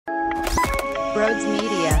Broads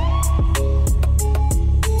Media.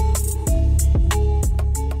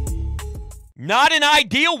 Not an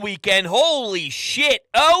ideal weekend. Holy shit.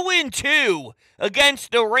 0-2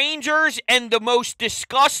 against the Rangers and the most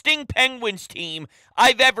disgusting Penguins team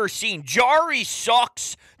I've ever seen. Jari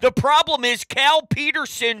sucks. The problem is Cal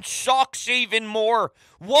Peterson sucks even more.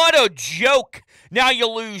 What a joke. Now you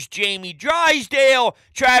lose Jamie Drysdale.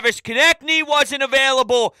 Travis Konechny wasn't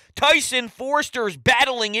available. Tyson Forster's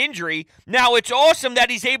battling injury. Now it's awesome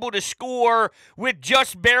that he's able to score with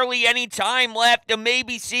just barely any time left to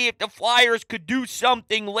maybe see if the Flyers could do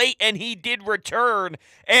something late, and he did return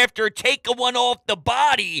after taking one off the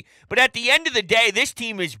body. But at the end of the day, this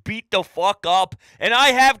team is beat the fuck up, and I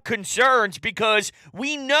have concerns because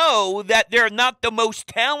we know that they're not the most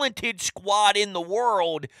talented squad in the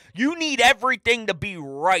world. You need everything to be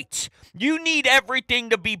right. You need everything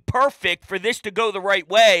to be perfect for this to go the right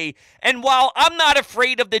way. And while I'm not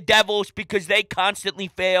afraid of the Devils because they constantly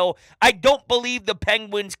fail, I don't believe the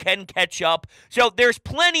Penguins can catch up. So there's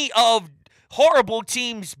plenty of horrible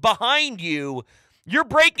teams behind you. You're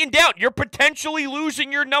breaking down. You're potentially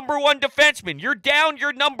losing your number one defenseman. You're down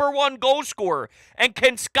your number one goal scorer. And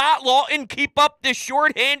can Scott Laughton keep up this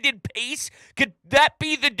shorthanded pace? Could that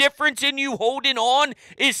be the difference in you holding on?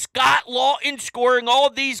 Is Scott Laughton scoring all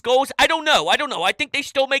of these goals? I don't know. I think they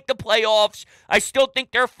still make the playoffs. I still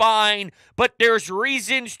think they're fine. But there's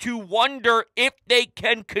reasons to wonder if they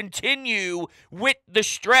can continue with the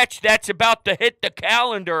stretch that's about to hit the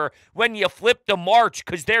calendar when you flip to March,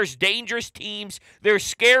 because there's dangerous teams. There's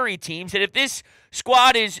scary teams, and if this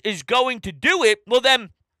squad is going to do it, well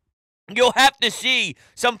then you'll have to see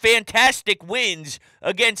some fantastic wins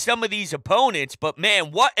against some of these opponents. But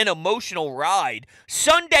man, what an emotional ride.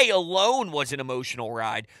 Sunday alone was an emotional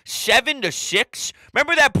ride. 7-6.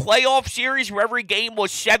 Remember that playoff series where every game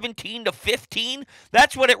was 17-15?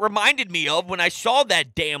 That's what it reminded me of when I saw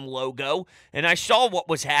that damn logo and I saw what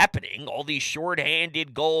was happening. All these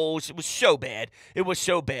shorthanded goals. It was so bad. It was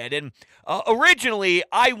so bad. And originally,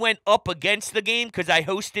 I went up against the game because I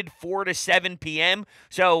hosted 4 to 7 p.m.,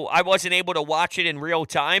 so I wasn't able to watch it in real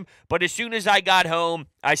time. But as soon as I got home,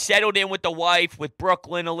 I settled in with the wife, with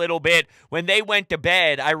Brooklyn a little bit. When they went to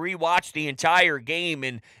bed, I rewatched the entire game,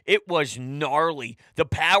 and it was gnarly. The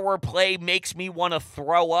power play makes me want to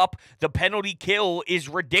throw up. The penalty kill is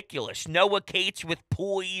ridiculous. Noah Cates with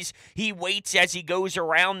poise. He waits as he goes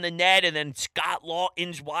around the net, and then Scott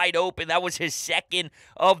Laughton's wide open. That was his second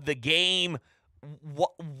of the game.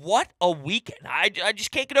 What a weekend. I just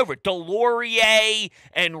can't get over it. Delorier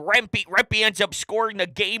and Rempe. Rempe ends up scoring the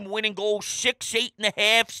game-winning goal,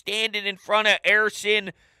 6-8.5, standing in front of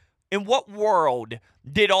Ersson. In what world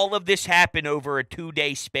did all of this happen over a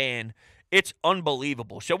 2-day span? It's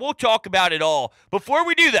unbelievable. So we'll talk about it all. Before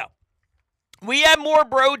we do, though, we have more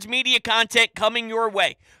Broads Media content coming your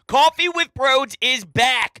way. Coffee with Broads is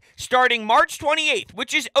back starting March 28th,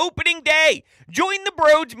 which is opening day. Join the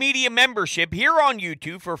Broads Media membership here on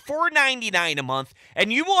YouTube for $4.99 a month,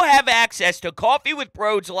 and you will have access to Coffee with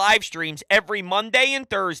Broads live streams every Monday and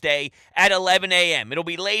Thursday at 11 a.m. It'll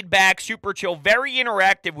be laid back, super chill, very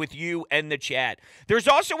interactive with you and the chat. There's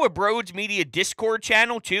also a Broads Media Discord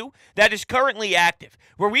channel, too, that is currently active,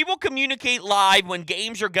 where we will communicate live when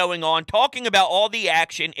games are going on, talking about all the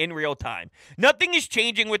action in real time. Nothing is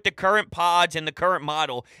changing with the current pods and the current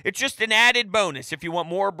model. It's just an added bonus if you want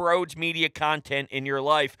more Broads Media content in your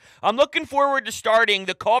life. I'm looking forward to starting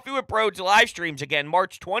the Coffee with Broads live streams again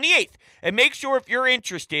March 28th. And make sure if you're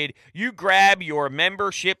interested, you grab your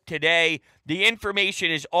membership today. The information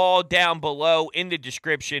is all down below in the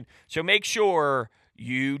description. So make sure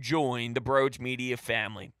you join the Broads Media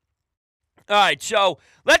family. All right, so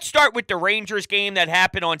let's start with the Rangers game that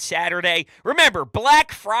happened on Saturday. Remember,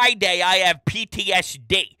 Black Friday, I have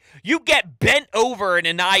PTSD. You get bent over and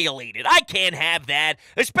annihilated. I can't have that,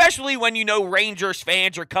 especially when you know Rangers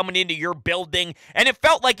fans are coming into your building, and it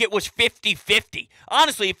felt like it was 50-50.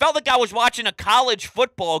 Honestly, it felt like I was watching a college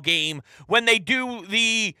football game when they do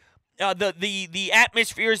the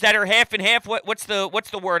atmospheres that are half and half. What's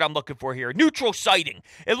the word I'm looking for here? Neutral sighting.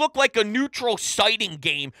 It looked like a neutral sighting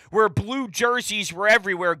game where blue jerseys were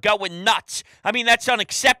everywhere going nuts. I mean, that's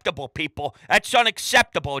unacceptable, people. That's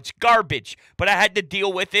unacceptable. It's garbage. But I had to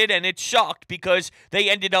deal with it, and it sucked because they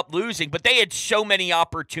ended up losing. But they had so many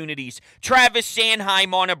opportunities. Travis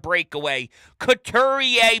Sanheim on a breakaway.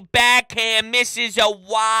 Couturier backhand misses a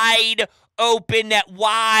wide open net,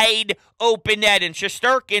 wide open net. And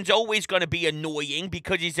Shesterkin's always going to be annoying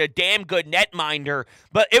because he's a damn good netminder.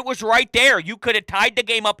 But it was right there. You could have tied the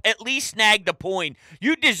game up, at least snagged a point.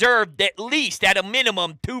 You deserved at least, at a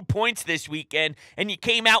minimum, 2 points this weekend, and you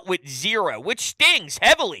came out with 0, which stings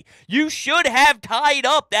heavily. You should have tied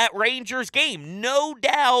up that Rangers game, no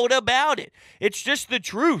doubt about it. It's just the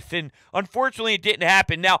truth, and unfortunately it didn't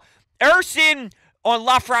happen. Now, Erson on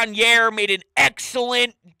Lafreniere made an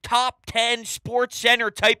excellent top 10 Sports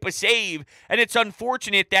Center type of save, and it's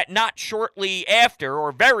unfortunate that not shortly after,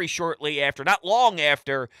 or very shortly after, not long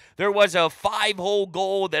after, there was a 5-hole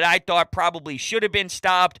goal that I thought probably should have been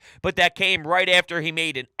stopped, but that came right after he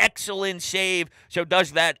made an excellent save. So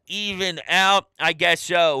does that even out? I guess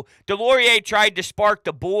so. Delorier tried to spark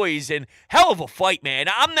the boys, and hell of a fight, man.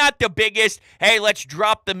 I'm not the biggest, hey, let's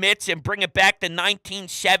drop the mitts and bring it back to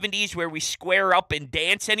 1970s where we square up and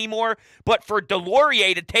dance anymore, but for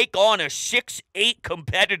Delorier to take on a 6'8"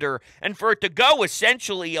 competitor and for it to go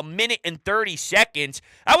essentially a minute and 30 seconds,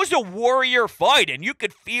 that was a warrior fight, and you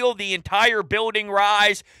could feel the entire building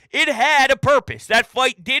rise. It had a purpose. That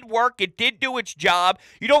fight did work. It did do its job.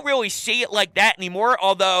 You don't really see it like that anymore,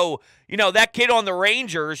 although, you know, that kid on the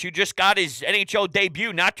Rangers who just got his NHL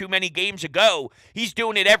debut not too many games ago, he's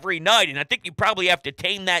doing it every night, and I think you probably have to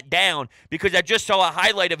tame that down because I just saw a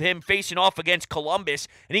highlight of him facing off against Columbus,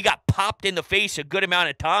 and he got popped in the face a good amount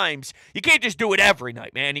of times. You can't just do it every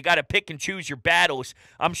night, man. You got to pick and choose your battles.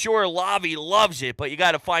 I'm sure Lavi loves it, but you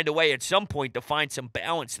got to find a way at some point to find some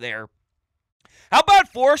balance there. How about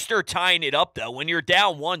Forster tying it up, though, when you're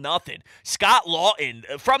down 1-0? Scott Lawton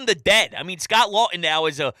from the dead. I mean, Scott Lawton now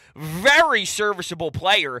is a very serviceable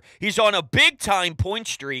player. He's on a big-time point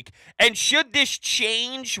streak. And should this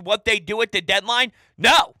change what they do at the deadline?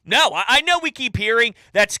 No. I know we keep hearing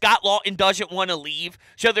that Scott Lawton doesn't want to leave,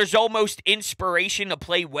 so there's almost inspiration to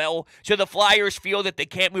play well. So the Flyers feel that they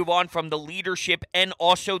can't move on from the leadership and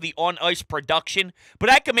also the on-ice production. But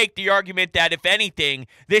I can make the argument that, if anything,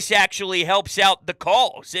 this actually helps out the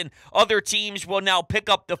calls, and other teams will now pick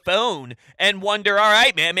up the phone and wonder, all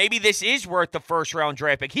right, man, maybe this is worth the first-round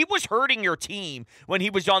draft pick. He was hurting your team when he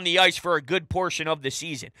was on the ice for a good portion of the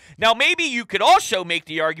season. Now, maybe you could also make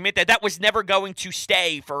the argument that that was never going to stay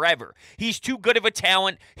forever. He's too good of a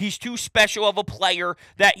talent. He's too special of a player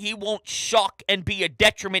that he won't suck and be a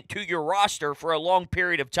detriment to your roster for a long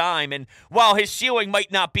period of time. And while his ceiling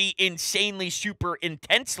might not be insanely super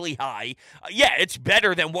intensely high, yeah, it's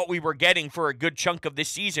better than what we were getting for a good chunk of this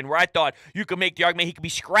season, where I thought you could make the argument he could be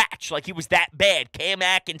scratched, like he was that bad. Cam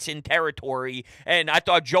Atkinson territory. And I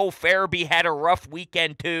thought Joel Farabee had a rough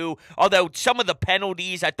weekend too. Although some of the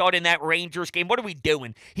penalties I thought in that Rangers game, what are we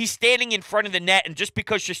doing? He's standing in front of the net, and just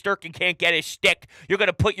because Shesterkin can't get his stick, you're going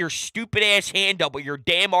to put your stupid ass hand up with your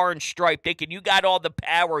damn orange stripe thinking you got all the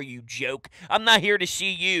power, you joke. I'm not here to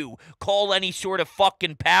see you call any sort of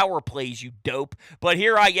fucking power plays, you dope. But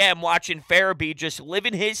here I am watching Farabee just live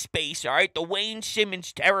in his space, all right? The Wayne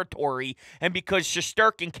Simmons territory, and because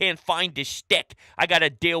Shesterkin can't find his stick, I got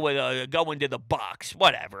to deal with going to the box.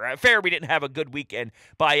 Whatever. Farabee didn't have a good weekend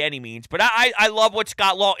by any means, but I love what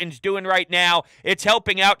Scott Lawton's doing right now. It's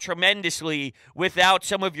helping out tremendously without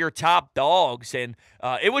some of your top dogs, and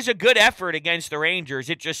it was a good effort against the Rangers.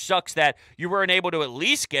 It just sucks that you weren't able to at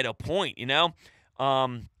least get a point, you know?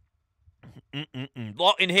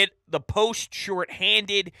 Lawton hit the post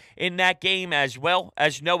short-handed in that game, as well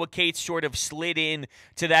as Noah Cates sort of slid in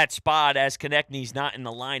to that spot as Konechny's not in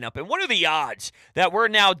the lineup. And what are the odds that we're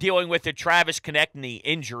now dealing with a Travis Konechny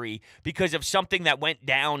injury because of something that went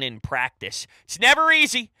down in practice? It's never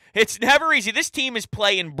easy. It's never easy. This team is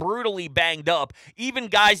playing brutally banged up, even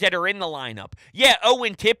guys that are in the lineup. Yeah,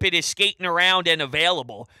 Owen Tippett is skating around and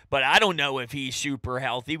available, but I don't know if he's super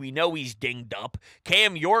healthy. We know he's dinged up.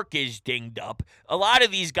 Cam York is dinged up. A lot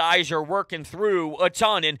of these guys are working through a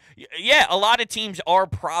ton, and yeah, a lot of teams are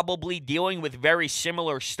probably dealing with very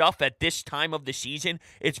similar stuff at this time of the season.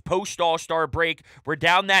 It's post-All-Star break. We're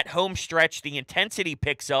down that home stretch. The intensity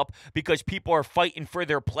picks up because people are fighting for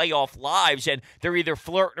their playoff lives, and they're either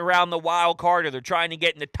flirting around the wild card or they're trying to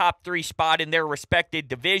get in the top 3 spot in their respected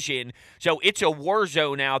division. So it's a war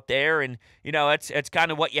zone out there, and you know it's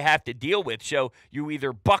kind of what you have to deal with. So you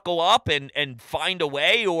either buckle up and find a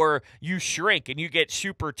way, or you shrink and you get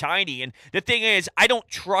super tiny. And the thing is, I don't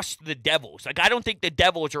trust the Devils. Like, I don't think the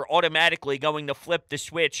Devils are automatically going to flip the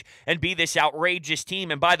switch and be this outrageous team.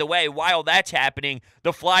 And by the way, while that's happening,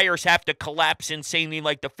 the Flyers have to collapse insanely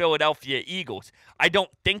like the Philadelphia Eagles. I don't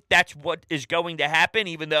think that's what is going to happen,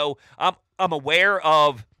 even though I'm aware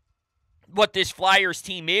of what this Flyers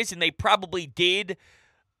team is, and they probably did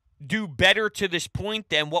do better to this point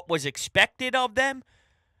than what was expected of them.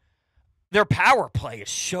 Their power play is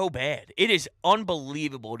so bad. It is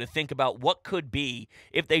unbelievable to think about what could be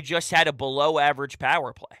if they just had a below-average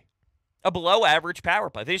power play. A below-average power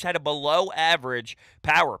play. They just had a below-average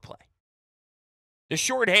power play. The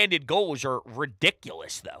shorthanded goals are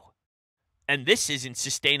ridiculous, though. And this isn't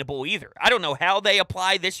sustainable either. I don't know how they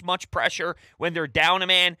apply this much pressure when they're down a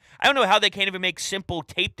man. I don't know how they can't even make simple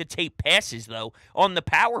tape-to-tape passes, though, on the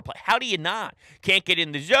power play. How do you not? Can't get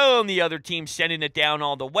in the zone. The other team's sending it down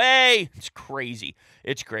all the way. It's crazy.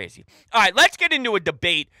 It's crazy. All right, let's get into a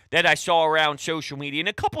debate that I saw around social media in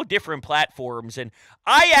a couple different platforms. And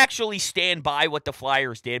I actually stand by what the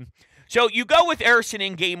Flyers did. So you go with Ersson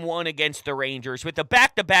in Game 1 against the Rangers. With the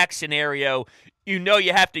back-to-back scenario, you know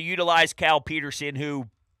you have to utilize Cal Petersen, who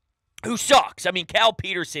sucks. I mean, Cal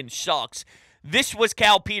Petersen sucks. This was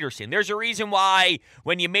Cal Petersen. There's a reason why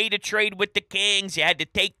when you made a trade with the Kings, you had to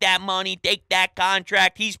take that money, take that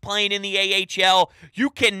contract. He's playing in the AHL.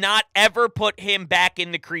 You cannot ever put him back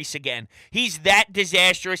in the crease again. He's that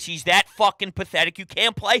disastrous. He's that fucking pathetic. You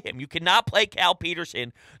can't play him. You cannot play Cal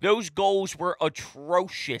Petersen. Those goals were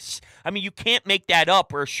atrocious. I mean, you can't make that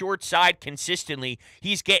up. We're a short side consistently.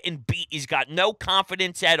 He's getting beat. He's got no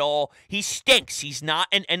confidence at all. He stinks. He's not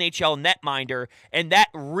an NHL netminder, and that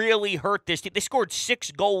really hurt this team. They scored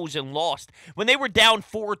 6 goals and lost. When they were down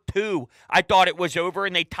 4-2, I thought it was over,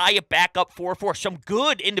 and they tie it back up 4-4. Some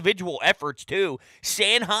good individual efforts, too.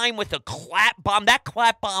 Sanheim with a clap bomb. That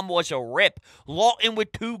clap bomb was a rip. Lawton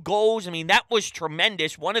with 2 goals. I mean, that was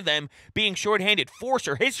tremendous. One of them being shorthanded.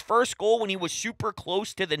 Forcer, his first goal when he was super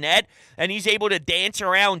close to the net, and he's able to dance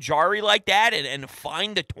around Jarry like that and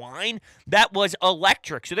find the twine. That was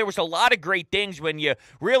electric. So there was a lot of great things when you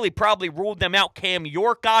really probably ruled them out. Cam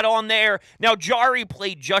York got on there. Now, Jarry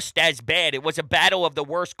played just as bad. It was a battle of the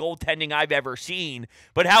worst goaltending I've ever seen.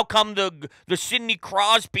 But how come the Sidney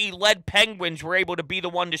Crosby-led Penguins were able to be the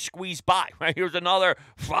one to squeeze by? Right? Here's another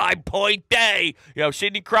 5-point day. You know,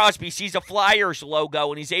 Sidney Crosby sees a Flyers logo,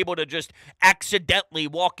 and he's able to just accidentally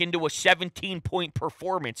walk into a 17-point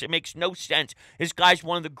performance. It makes no sense. This guy's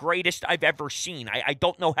one of the greatest I've ever seen. I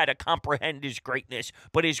don't know how to comprehend his greatness,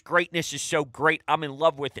 but his greatness is so great. I'm in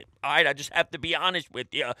love with it. All right, I just have to be honest with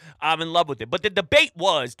you. I'm in love with it. But the debate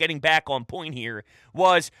was, getting back on point here,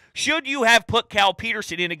 was should you have put Cal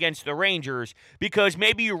Petersen in against the Rangers because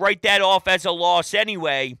maybe you write that off as a loss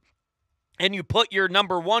anyway, and you put your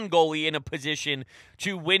number 1 goalie in a position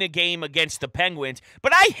to win a game against the Penguins.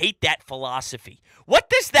 But I hate that philosophy. What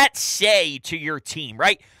does that say to your team,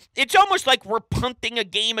 right? It's almost like we're punting a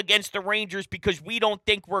game against the Rangers because we don't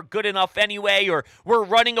think we're good enough anyway, or we're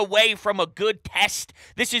running away from a good test.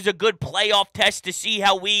 This is a good playoff test to see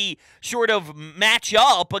how we sort of match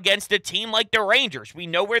up against a team like the Rangers. We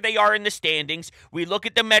know where they are in the standings. We look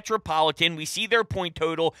at the Metropolitan. We see their point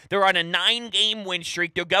total. They're on a 9-game win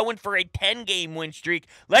streak. They're going for a 10-game win streak.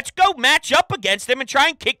 Let's go match up against them and try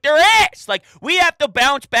and kick their ass. Like, we have to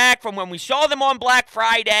bounce back from when we saw them on Black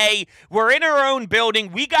Friday. We're in our own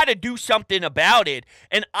building. We got to do something about it,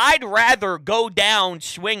 and I'd rather go down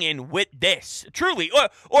swinging with this, truly,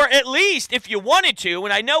 or at least if you wanted to,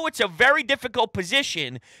 and I know it's a very difficult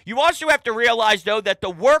position, you also have to realize, though, that the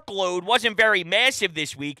workload wasn't very massive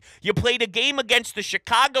this week. You played a game against the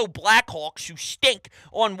Chicago Blackhawks, who stink,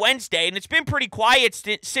 on Wednesday, and it's been pretty quiet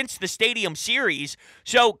since the Stadium Series,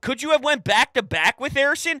 so could you have went back-to-back with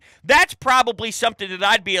Ersson? That's probably something that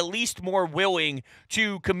I'd be at least more willing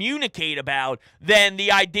to communicate about than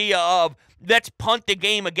the idea of let's punt the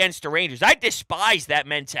game against the Rangers. I despise that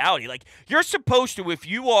mentality. Like, you're supposed to, if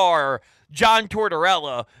you are John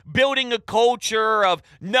Tortorella, building a culture of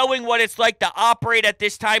knowing what it's like to operate at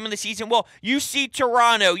this time in the season. Well, you see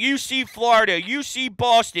Toronto, you see Florida, you see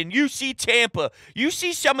Boston, you see Tampa, you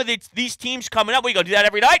see some of these teams coming up. We go do that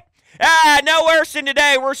every night. No Ersson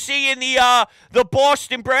today. We're seeing the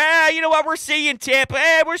Boston. You know what? We're seeing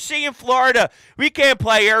Tampa. We're seeing Florida. We can't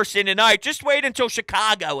play Ersson tonight. Just wait until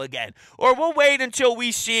Chicago again. Or we'll wait until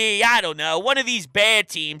we see, I don't know, one of these bad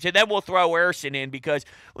teams, and then we'll throw Ersson in because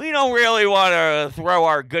we don't really want to throw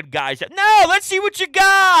our good guys out. No, let's see what you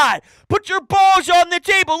got. Put your balls on the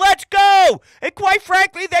table. Let's go. And quite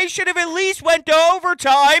frankly, they should have at least went to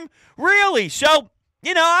overtime. Really. So,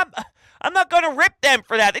 you know, I'm not going to rip them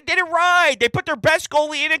for that. They did it right. They put their best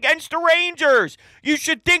goalie in against the Rangers. You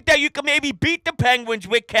should think that you can maybe beat the Penguins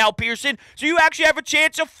with Cal Petersen, so you actually have a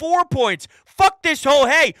chance of 4 points. fuck this whole,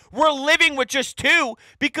 hey, we're living with just 2,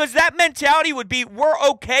 because that mentality would be we're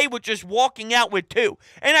okay with just walking out with 2.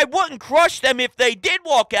 And I wouldn't crush them if they did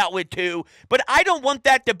walk out with 2, but I don't want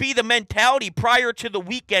that to be the mentality prior to the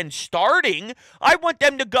weekend starting. I want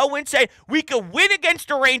them to go and say, we can win against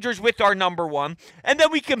the Rangers with our number 1, and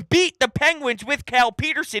then we can beat the Penguins with Cal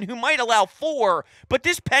Peterson, who might allow 4, but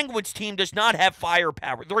this Penguins team does not have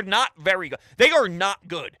firepower. They're not very good. They are not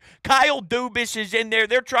good. Kyle Dubas is in there.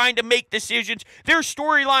 They're trying to make decisions. There's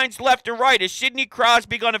storylines left and right. Is Sidney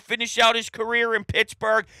Crosby going to finish out his career in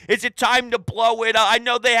Pittsburgh? Is it time to blow it up? I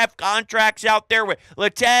know they have contracts out there with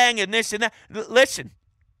Letang and this and that. Listen,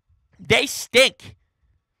 they stink.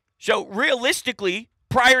 So realistically,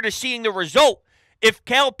 prior to seeing the result, if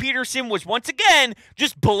Cal Peterson was once again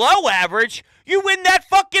just below average, you win that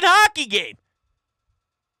fucking hockey game.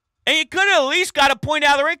 And you could have at least got a point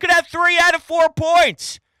out of the ring. Could have 3 out of 4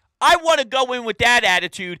 points. I want to go in with that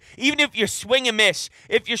attitude, even if you swing and miss.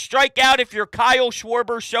 If you strike out, if you're Kyle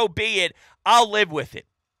Schwarber, so be it. I'll live with it.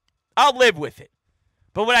 I'll live with it.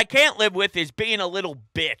 But what I can't live with is being a little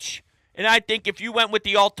bitch. And I think if you went with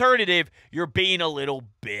the alternative, you're being a little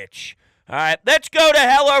bitch. All right, let's go to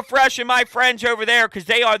HelloFresh and my friends over there, because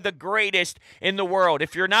they are the greatest in the world.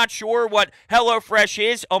 If you're not sure what HelloFresh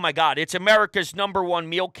is, oh my God, it's America's #1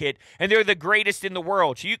 meal kit, and they're the greatest in the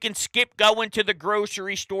world. So you can skip going to the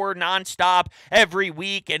grocery store nonstop every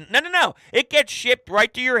week. And no. It gets shipped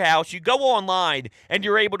right to your house. You go online, and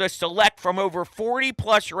you're able to select from over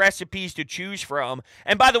 40-plus recipes to choose from.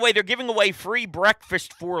 And by the way, they're giving away free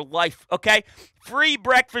breakfast for life, okay? Free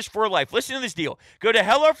breakfast for life. Listen to this deal. Go to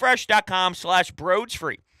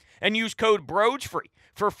HelloFresh.com/BroadsFree and use code BroadsFree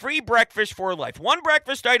for free breakfast for life. 1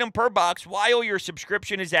 breakfast item per box while your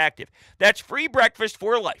subscription is active. That's free breakfast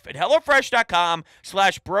for life at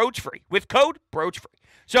HelloFresh.com/BroadsFree with code BroadsFree.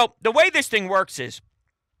 So the way this thing works is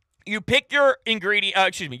you pick your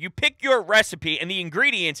you pick your recipe, and the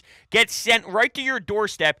ingredients get sent right to your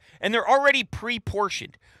doorstep, and they're already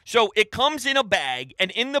pre-portioned. So it comes in a bag, and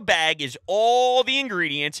in the bag is all the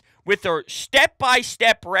ingredients with a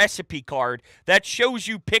step-by-step recipe card that shows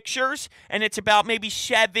you pictures, and it's about maybe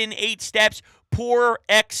 7, 8 steps. Pour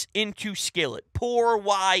X into skillet. Pour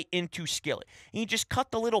Y into skillet. And you just cut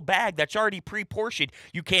the little bag that's already pre-portioned.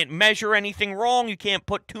 You can't measure anything wrong. You can't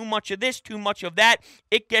put too much of this, too much of that.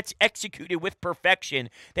 It gets executed with perfection.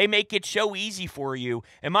 They make it so easy for you.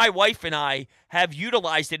 And my wife and I have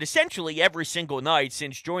utilized it essentially every single night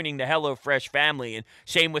since joining the HelloFresh family. And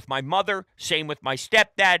same with my mother, same with my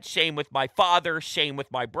stepdad, same with my father, same with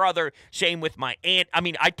my brother, same with my aunt. I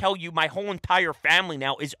mean, I tell you, my whole entire family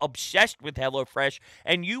now is obsessed with HelloFresh,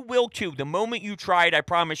 and you will too. The moment you try it, I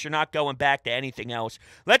promise you're not going back to anything else.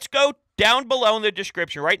 Let's go down below in the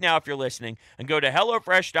description right now if you're listening, and go to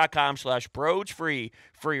HelloFresh.com/BroadsFree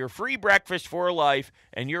for your free breakfast for life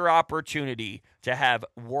and your opportunity to have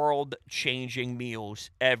world-changing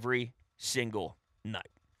meals every single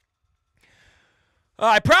night.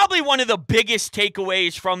 Probably one of the biggest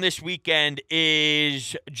takeaways from this weekend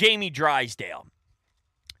is Jamie Drysdale.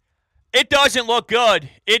 It doesn't look good.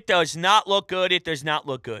 It does not look good. It does not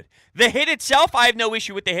look good. The hit itself, I have no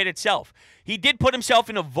issue with the hit itself. He did put himself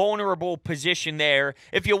in a vulnerable position there.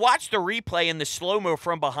 If you watch the replay in the slow-mo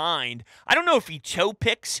from behind, I don't know if he toe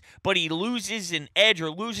picks, but he loses an edge or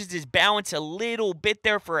loses his balance a little bit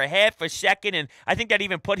there for a half a second, and I think that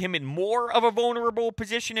even put him in more of a vulnerable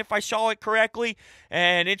position if I saw it correctly,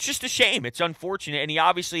 and it's just a shame. It's unfortunate, and he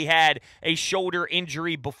obviously had a shoulder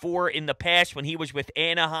injury before in the past when he was with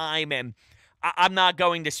Anaheim, and I'm not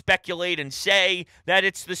going to speculate and say that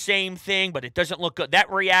it's the same thing, but it doesn't look good. That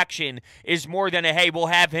reaction is more than a, hey, we'll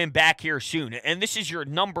have him back here soon. And this is your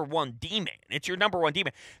 #1 D-man. It's your #1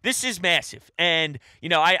 D-man. This is massive. And, you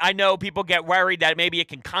know, I know people get worried that maybe it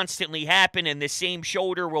can constantly happen and the same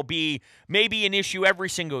shoulder will be maybe an issue every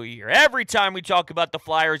single year. Every time we talk about the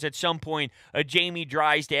Flyers, at some point, a Jamie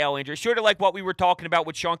Drysdale injury. Sort of like what we were talking about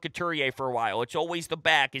with Sean Couturier for a while. It's always the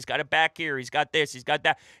back. He's got it back here. He's got this. He's got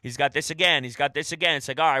that. He's got this again. He's got this again. It's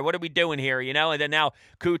like, all right, what are we doing here, you know? And then now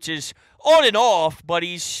Coots is on and off, but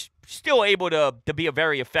he's still able to be a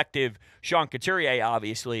very effective Sean Couturier,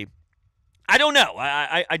 obviously. I don't know.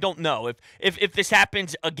 I don't know. If this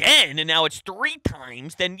happens again and now it's 3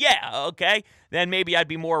 times, then yeah, okay. Then maybe I'd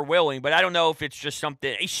be more willing. But I don't know if it's just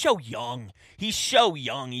something. He's so young. He's so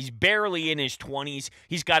young. He's barely in his 20s.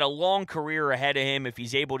 He's got a long career ahead of him if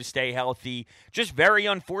he's able to stay healthy. Just very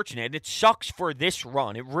unfortunate. It sucks for this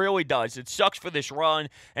run. It really does. It sucks for this run.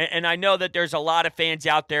 And I know that there's a lot of fans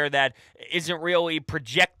out there that isn't really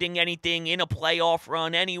projecting anything in a playoff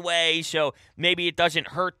run anyway. So maybe it doesn't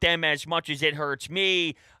hurt them as much as it hurts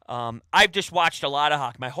me. I've just watched a lot of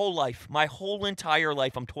hockey my whole life, my whole entire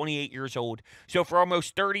life. I'm 28 years old. So for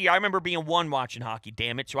almost 30, I remember being one watching hockey,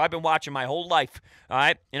 damn it. So I've been watching my whole life, all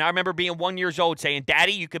right? And I remember being 1 year old saying,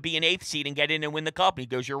 Daddy, you could be an eighth seed and get in and win the cup. And he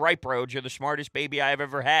goes, you're right, bro. You're the smartest baby I've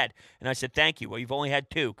ever had. And I said, thank you. Well, you've only had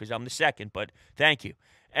two because I'm the second, but thank you.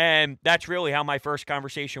 And that's really how my first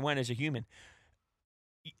conversation went as a human.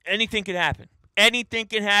 Anything can happen. Anything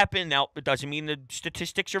can happen. Now, it doesn't mean the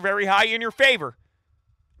statistics are very high in your favor.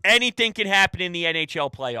 Anything can happen in the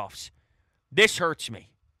NHL playoffs. This hurts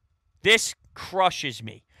me. This crushes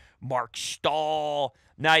me. Mark Stahl.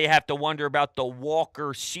 Now you have to wonder about the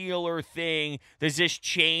Walker Sealer thing. Does this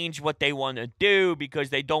change what they want to do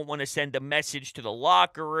because they don't want to send a message to the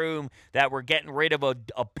locker room that we're getting rid of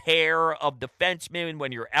a pair of defensemen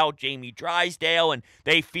when you're out Jamie Drysdale, and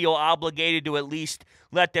they feel obligated to at least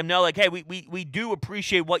let them know, like, hey, we do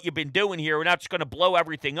appreciate what you've been doing here. We're not just going to blow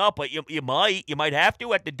everything up, but you might have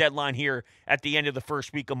to at the deadline here at the end of the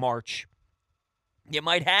first week of March. You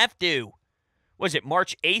might have to. Was it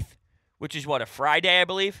March 8th? Which is what, a Friday, I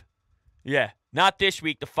believe? Yeah, not this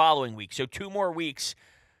week, the following week. So 2 more weeks,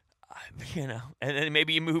 and then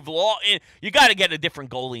maybe you move Law in. You got to get a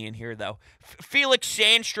different goalie in here, though. Felix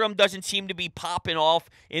Sandstrom doesn't seem to be popping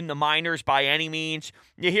off in the minors by any means.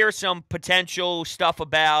 You hear some potential stuff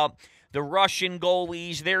about the Russian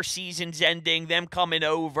goalies, their season's ending, them coming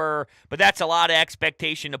over, but that's a lot of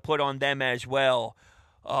expectation to put on them as well.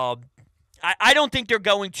 I don't think they're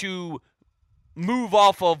going to move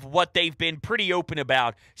off of what they've been pretty open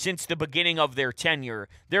about since the beginning of their tenure.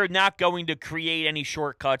 They're not going to create any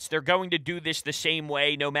shortcuts. They're going to do this the same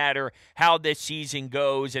way no matter how this season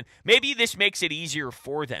goes. And maybe this makes it easier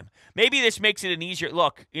for them. Maybe this makes it an easier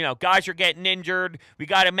look. Guys are getting injured. We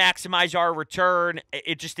got to maximize our return.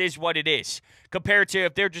 It just is what it is. Compared to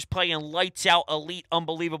if they're just playing lights out, elite,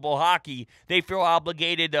 unbelievable hockey, they feel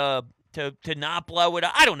obligated to not blow it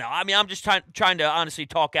up. I don't know. I mean, I'm just trying to honestly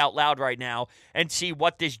talk out loud right now and see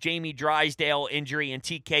what this Jamie Drysdale injury and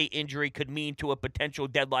TK injury could mean to a potential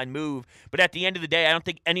deadline move. But at the end of the day, I don't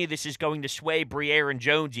think any of this is going to sway Briere and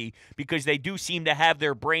Jonesy because they do seem to have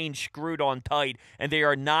their brains screwed on tight, and they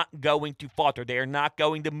are not going to falter. They are not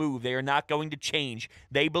going to move. They are not going to change.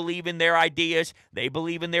 They believe in their ideas. They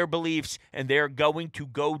believe in their beliefs, and they're going to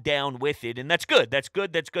go down with it. And that's good. That's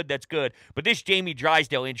good. That's good. That's good. But this Jamie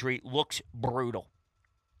Drysdale injury looks brutal.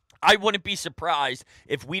 I wouldn't be surprised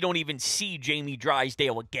if we don't even see Jamie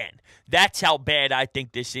Drysdale again. That's how bad I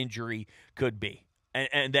think this injury could be.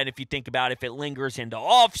 And then if you think about if it lingers into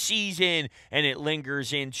off-season and it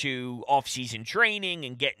lingers into off-season training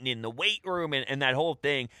and getting in the weight room and that whole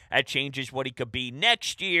thing, that changes what he could be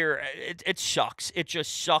next year. It sucks. It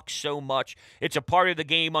just sucks so much. It's a part of the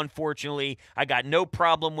game, unfortunately. I got no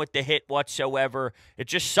problem with the hit whatsoever. It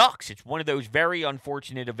just sucks. It's one of those very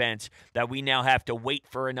unfortunate events that we now have to wait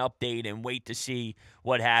for an update and wait to see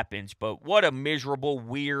what happens. But what a miserable,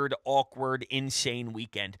 weird, awkward, insane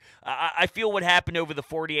weekend. I feel what happened over the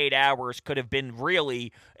 48 hours could have been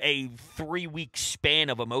really a 3-week span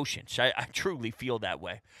of emotions. I truly feel that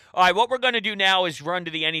way. All right, what we're going to do now is run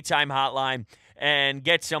to the Anytime Hotline and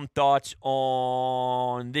get some thoughts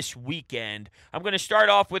on this weekend. I'm going to start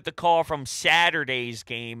off with the call from Saturday's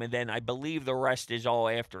game, and then I believe the rest is all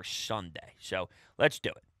after Sunday. So let's do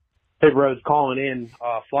it. Hey, Rose, calling in.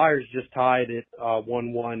 Flyers just tied at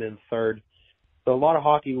 1-1 in third. So a lot of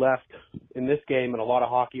hockey left in this game, and a lot of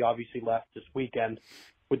hockey obviously left this weekend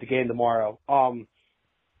with the game tomorrow.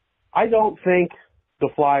 I don't think the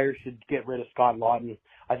Flyers should get rid of Scott Laughton.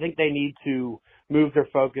 I think they need to move their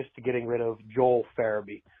focus to getting rid of Joel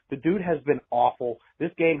Farabee. The dude has been awful.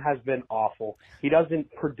 This game has been awful. He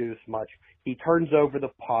doesn't produce much. He turns over the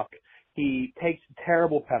puck. He takes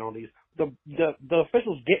terrible penalties. The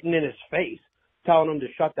officials getting in his face, telling him to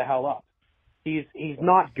shut the hell up. He's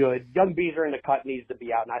not good. Young Beezer in the cut needs to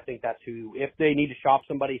be out, and I think that's who. If they need to shop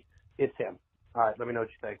somebody, it's him. All right, let me know what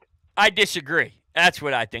you think. I disagree. That's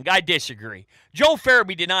what I think. I disagree. Joel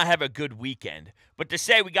Farabee did not have a good weekend, but to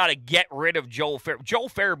say we got to get rid of Joel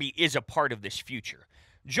Farabee is a part of this future.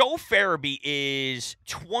 Joel Farabee is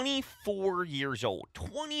 24 years old.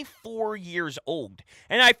 24 years old.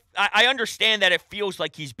 And I understand that it feels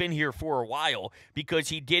like he's been here for a while because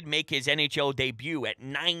he did make his NHL debut at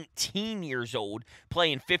 19 years old,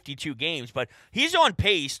 playing 52 games. But he's on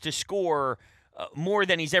pace to score more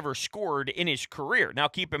than he's ever scored in his career. Now,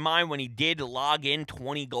 keep in mind, when he did log in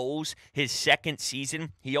 20 goals his second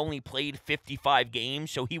season, he only played 55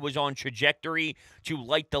 games, so he was on trajectory to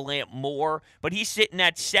light the lamp more. But he's sitting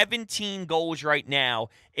at 17 goals right now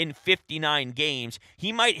in 59 games.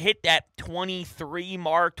 He might hit that 23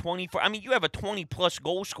 mark, 24. I mean, you have a 20-plus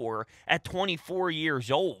goal scorer at 24 years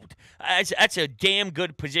old. That's a damn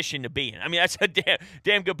good position to be in. I mean, that's a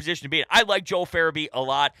damn good position to be in. I like Joel Farabee a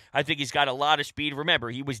lot. I think he's got a lot of speed. Remember,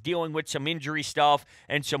 he was dealing with some injury stuff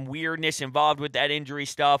and some weirdness involved with that injury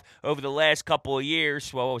stuff over the last couple of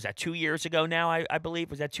years. Well, what was that, 2 years ago now, I believe?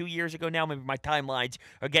 Was that 2 years ago now? Maybe my timelines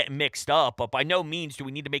are getting mixed up. But by no means do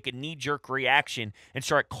we need to make a knee-jerk reaction and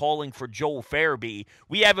start calling for Joel Farabee.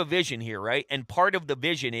 We have a vision here, right? And part of the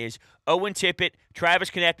vision is Owen Tippett,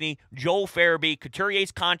 Travis Konechny, Joel Farabee.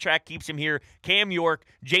 Couturier's contract keeps him here. Cam York,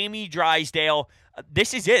 Jamie Drysdale.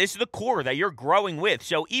 This is it. This is the core that you're growing with.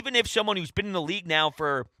 So even if someone who's been in the league now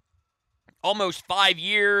for almost 5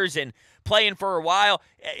 years and playing for a while,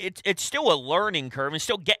 it's still a learning curve and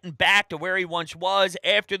still getting back to where he once was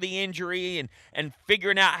after the injury and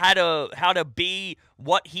figuring out how to be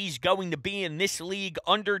what he's going to be in this league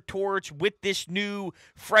under Torch with this new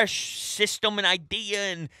fresh system and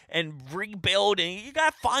idea and rebuild. And you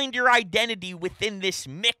got to find your identity within this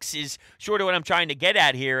mix is sort of what I'm trying to get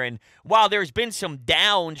at here. And while there's been some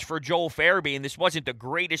downs for Joel Farabee, and this wasn't the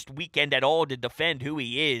greatest weekend at all to defend who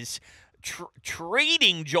he is,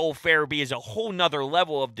 trading Joel Farabee is a whole nother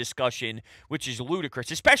level of discussion, which is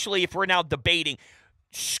ludicrous, especially if we're now debating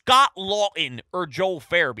Scott Lawton or Joel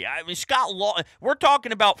Farabee. I mean, Scott Lawton, we're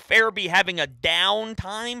talking about Farabee having a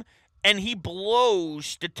downtime, and he blows,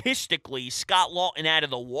 statistically, Scott Lawton out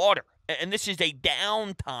of the water. And this is a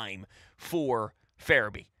downtime for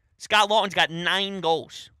Farabee. Scott Lawton's got 9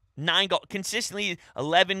 goals. 9 goals, consistently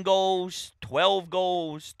 11 goals, 12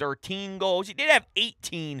 goals, 13 goals. He did have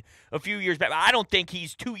 18 a few years back. I don't think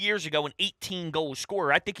he's 2 years ago an 18-goal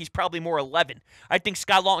scorer. I think he's probably more 11. I think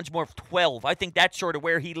Scott Lawton's more of 12. I think that's sort of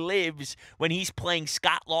where he lives when he's playing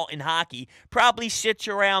Scott Lawton hockey. Probably sits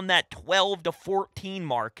around that 12 to 14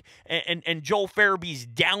 mark. And Joel Farabee's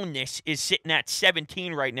downness is sitting at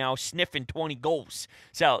 17 right now, sniffing 20 goals.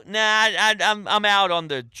 So, I'm out on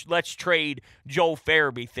the let's trade Joel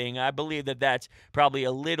Farabee thing. I believe that that's probably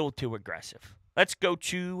a little too aggressive. Let's go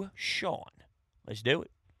to Sean. Let's do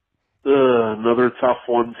it. Another tough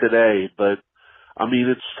one today, but I mean,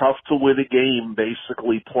 it's tough to win a game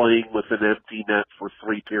basically playing with an empty net for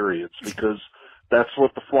 3 periods because that's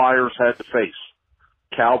what the Flyers had to face.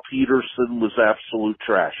 Cal Peterson was absolute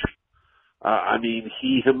trash. I mean,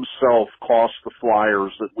 he himself cost the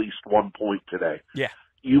Flyers at least 1 point today. Yeah.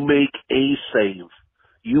 You make a save.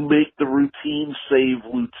 You make the routine save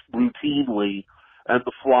routinely, and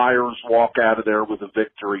the Flyers walk out of there with a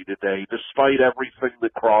victory today, despite everything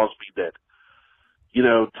that Crosby did. You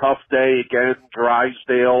know, tough day again.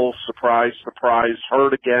 Drysdale, surprise, surprise,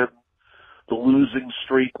 hurt again. The losing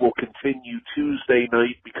streak will continue Tuesday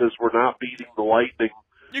night because we're not beating the Lightning.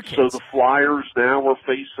 So the Flyers now are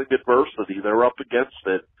facing adversity. They're up against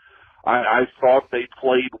it. I thought they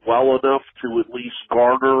played well enough to at least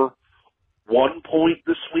garner 1 point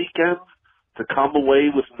this weekend. To come away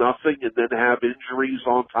with nothing and then have injuries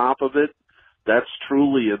on top of it, that's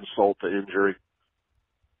truly insult to injury.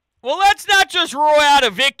 Well, let's not just rule out a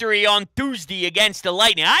victory on Tuesday against the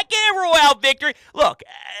Lightning. I can't rule out victory. Look,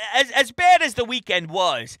 as bad as the weekend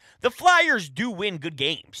was, the Flyers do win good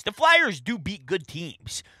games. The Flyers do beat good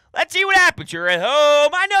teams. Let's see what happens. You're at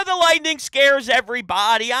home. I know the Lightning scares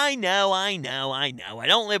everybody. I know. I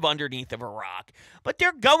don't live underneath of a rock. But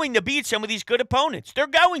they're going to beat some of these good opponents. They're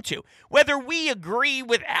going to. Whether we agree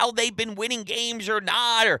with how they've been winning games or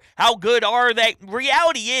not, or how good are they,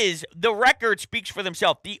 reality is the record speaks for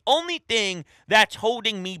themselves. The only thing that's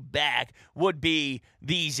holding me back would be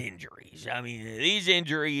these injuries. I mean, these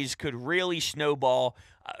injuries could really snowball.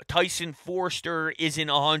 Tyson Forster isn't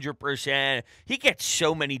 100%. He gets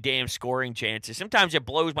so many damn scoring chances. Sometimes it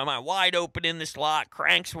blows my mind. Wide open in the slot,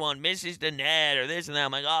 cranks one, misses the net, or this and that.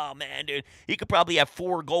 I'm like, oh, man, dude, he could probably have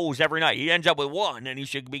 4 goals every night. He ends up with 1, and he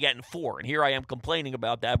should be getting 4. And here I am complaining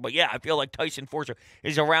about that. But, yeah, I feel like Tyson Forster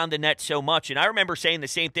is around the net so much. And I remember saying the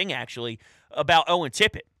same thing, actually, about Owen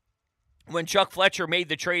Tippett. When Chuck Fletcher made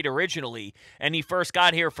the trade originally and he first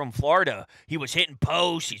got here from Florida, he was hitting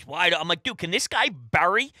posts, he's wide. I'm like, dude, can this guy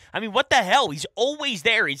bury? I mean, what the hell? He's always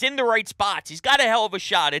there. He's in the right spots. He's got a hell of a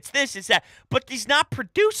shot. It's this, it's that. But he's not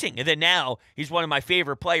producing. And then now he's one of my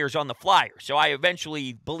favorite players on the Flyers. So I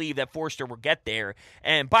eventually believe that Forster will get there.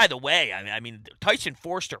 And by the way, I mean Tyson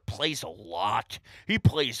Forster plays a lot. He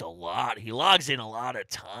plays a lot. He logs in a lot of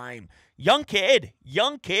time. young kid.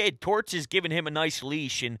 Torts has given him a nice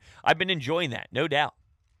leash, and I've been enjoying that, no doubt.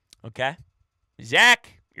 Okay?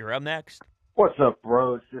 Zach, you're up next. What's up,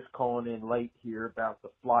 bros? Just calling in late here about the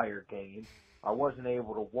Flyer game. I wasn't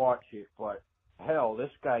able to watch it, but hell,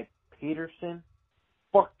 this guy Peterson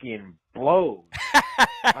fucking blows.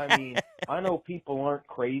 I mean, I know people aren't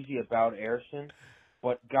crazy about Ersson,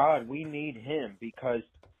 but God, we need him because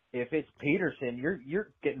if it's Peterson, you're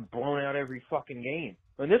getting blown out every fucking game.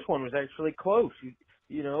 And this one was actually close.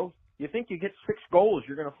 You know, you think you get 6 goals,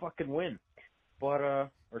 you're gonna fucking win, but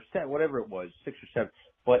or 7, whatever it was, 6 or 7.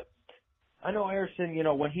 But I know Ersson, you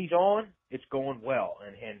know, when he's on, it's going well,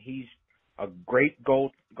 and he's a great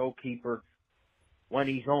goalkeeper when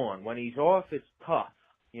he's on. When he's off, it's tough,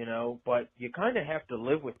 you know, but you kind of have to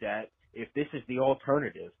live with that if this is the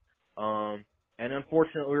alternative. And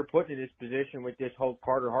unfortunately, we're put in this position with this whole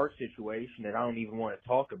Carter Hart situation that I don't even want to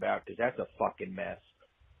talk about because that's a fucking mess.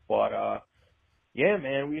 But, yeah,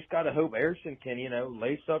 man, we just got to hope Ersson can, you know,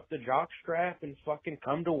 lace up the jockstrap and fucking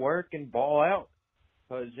come to work and ball out.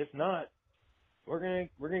 Because if not, we're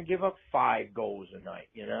gonna give up 5 goals a night,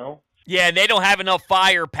 you know? Yeah, and they don't have enough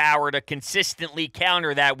firepower to consistently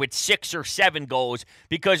counter that with 6 or 7 goals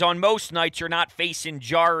because on most nights you're not facing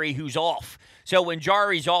Jari who's off. So when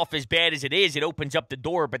Jari's off as bad as it is, it opens up the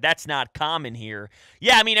door, but that's not common here.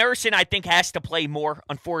 Yeah, I mean, Ersson, I think, has to play more,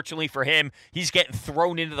 unfortunately for him. He's getting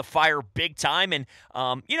thrown into the fire big time. And,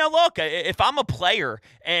 you know, look, if I'm a player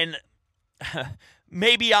and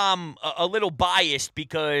maybe I'm a little biased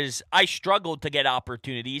because I struggled to get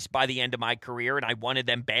opportunities by the end of my career, and I wanted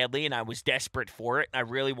them badly, and I was desperate for it, and I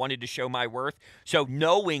really wanted to show my worth. So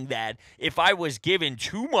knowing that if I was given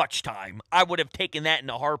too much time, I would have taken that in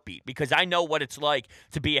a heartbeat because I know what it's like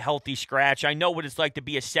to be a healthy scratch. I know what it's like to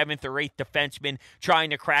be a 7th or 8th defenseman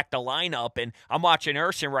trying to crack the lineup, and I'm watching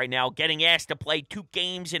Ersson right now getting asked to play 2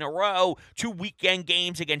 games in a row, 2 weekend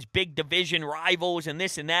games against big division rivals and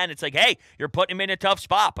this and that. And it's like, hey, you're putting him in a tough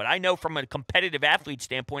spot, but I know from a competitive athlete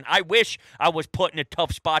standpoint, I wish I was put in a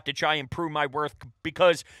tough spot to try and prove my worth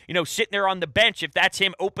because, you know, sitting there on the bench, if that's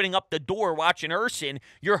him opening up the door watching Ersson,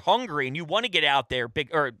 you're hungry and you want to get out there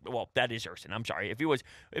that is Ersson. I'm sorry. If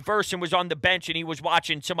Ersson was on the bench and he was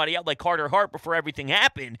watching somebody else like Carter Hart before everything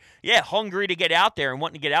happened, yeah, hungry to get out there and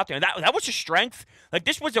wanting to get out there. And that was a strength. Like,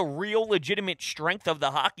 this was a real legitimate strength of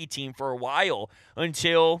the hockey team for a while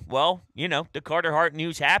until, well, you know, the Carter Hart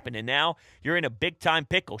news happened, and now you're in a big-time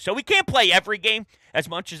pickle. So we can't play every game as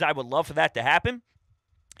much as I would love for that to happen.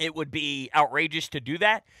 It would be outrageous to do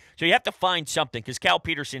that. So you have to find something because Cal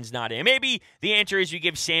Peterson's not in. Maybe the answer is you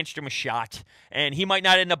give Sandstrom a shot, and he might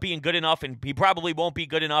not end up being good enough, and he probably won't be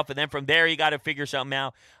good enough. And then from there, you got to figure something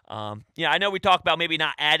out. I know we talked about maybe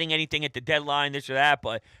not adding anything at the deadline, this or that,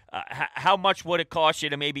 but how much would it cost you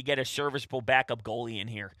to maybe get a serviceable backup goalie in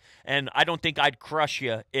here? And I don't think I'd crush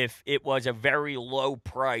you if it was a very low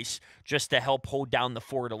price just to help hold down the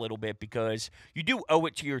fort a little bit because you do owe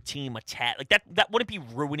it to your team a tat. Like that wouldn't be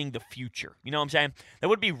ruining the future. You know what I'm saying? That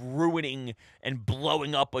would be ruining and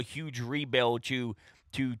blowing up a huge rebuild to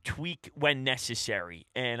tweak when necessary.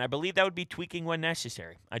 And I believe that would be tweaking when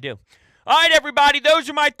necessary. I do. All right, everybody, those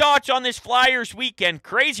are my thoughts on this Flyers weekend.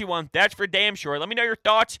 Crazy one, that's for damn sure. Let me know your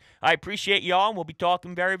thoughts. I appreciate y'all, and we'll be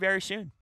talking very, very soon.